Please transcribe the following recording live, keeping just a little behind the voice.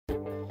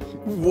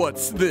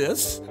What's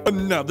this?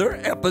 Another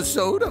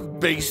episode of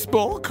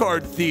Baseball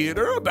Card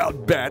Theater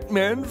about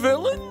Batman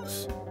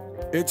villains?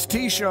 It's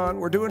T-Shawn.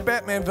 We're doing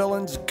Batman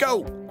villains.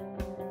 Go!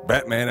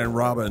 Batman and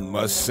Robin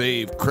must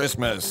save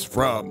Christmas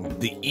from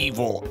the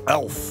evil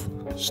elf,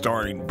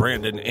 starring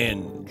Brandon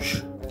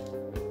Inge.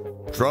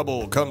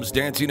 Trouble comes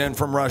dancing in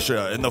from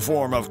Russia in the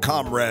form of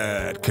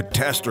Comrade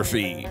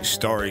Catastrophe,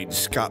 starring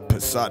Scott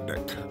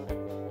Posadnik.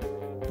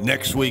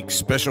 Next week's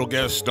special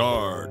guest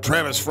star,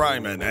 Travis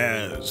Fryman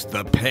as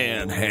the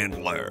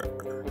Panhandler.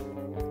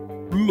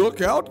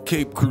 Look out,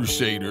 Cape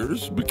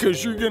Crusaders,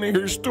 because you're going to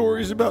hear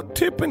stories about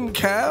tipping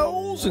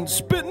cows and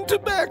spitting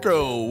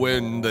tobacco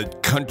when the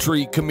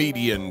country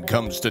comedian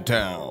comes to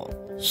town,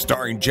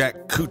 starring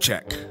Jack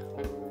Kuchek.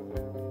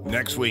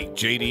 Next week,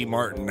 J.D.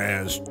 Martin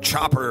as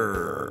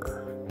Chopper.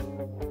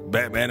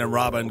 Batman and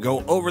Robin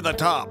go over the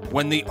top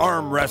when the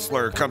arm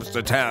wrestler comes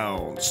to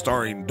town,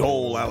 starring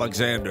Dole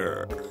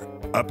Alexander.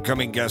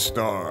 Upcoming guest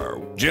star,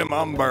 Jim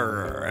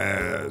Umber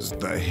as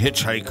the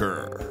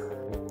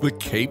Hitchhiker. The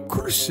Cape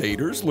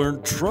Crusaders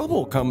learn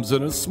trouble comes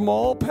in a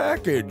small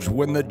package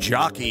when the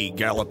jockey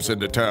gallops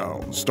into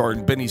town,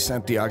 starring Benny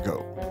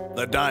Santiago.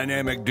 The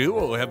dynamic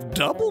duo have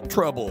double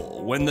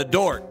trouble when the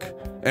Dork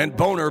and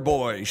Boner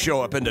Boy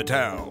show up into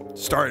town,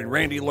 starring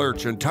Randy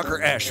Lurch and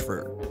Tucker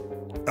Ashford.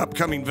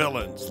 Upcoming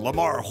villains,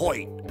 Lamar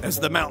Hoyt as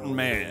the Mountain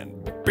Man,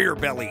 Beer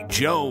Belly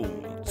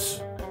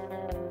Jones.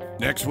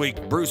 Next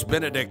week, Bruce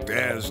Benedict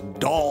as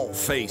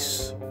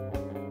Dollface.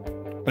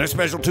 And a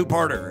special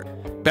two-parter,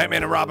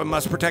 Batman and Robin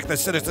must protect the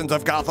citizens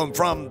of Gotham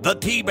from The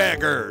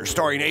Teabagger,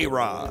 starring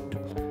A-Rod,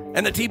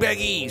 and The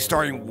Teabaggee,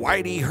 starring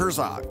Whitey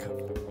Herzog.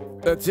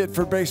 That's it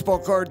for Baseball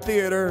Card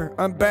Theater.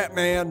 I'm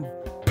Batman.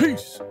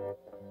 Peace.